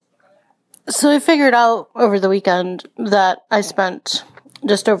So I figured out over the weekend that I spent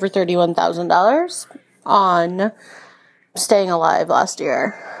just over $31,000 on staying alive last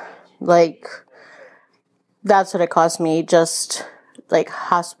year. Like, that's what it cost me, just like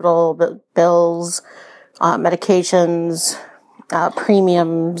hospital bills, medications,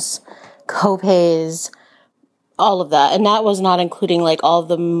 premiums, co-pays, all of that. And that was not including like all of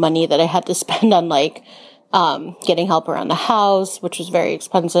the money that I had to spend on like getting help around the house, which was very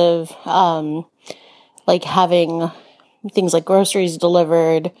expensive. Like having things like groceries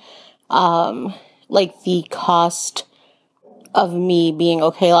delivered, like the cost of me being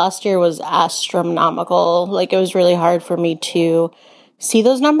okay last year was astronomical. Like, it was really hard for me to see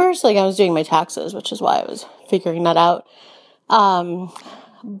those numbers. Like, I was doing my taxes, which is why I was figuring that out.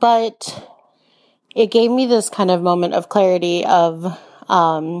 But it gave me this kind of moment of clarity of,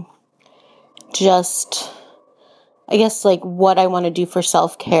 just, I guess, like, what I want to do for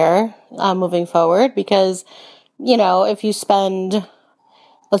self-care, moving forward. Because, you know, if you spend,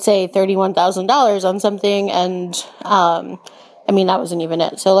 let's say, $31,000 on something and, I mean, that wasn't even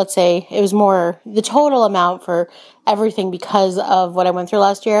it. So let's say it was more, the total amount for everything because of what I went through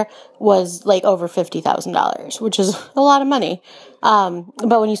last year was like over $50,000, which is a lot of money.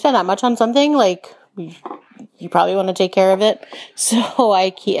 But when you spend that much on something, like, you probably want to take care of it. So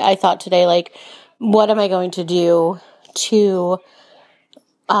I thought today, like, what am I going to do to,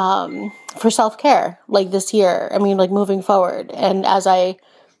 for self-care, like this year? I mean, like moving forward and as I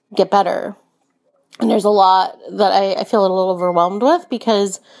get better. And there's a lot that I feel a little overwhelmed with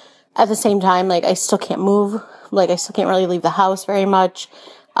because at the same time, like, I still can't move. Like, I still can't really leave the house very much.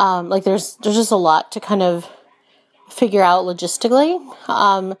 Like, there's just a lot to kind of figure out logistically.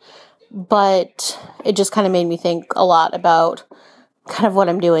 But it just kind of made me think a lot about kind of what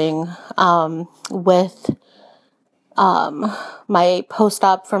I'm doing, with, my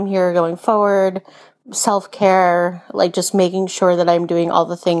post-op from here going forward, self-care, like just making sure that I'm doing all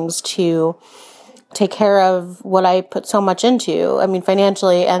the things to take care of what I put so much into. I mean,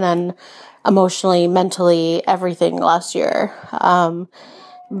 financially and then emotionally, mentally, everything last year.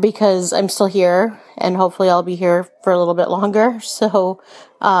 Because I'm still here and hopefully I'll be here for a little bit longer. So,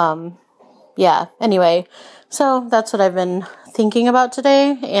 yeah, anyway, so that's what I've been thinking about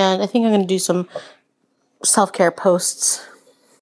today. And I think I'm going to do some self-care posts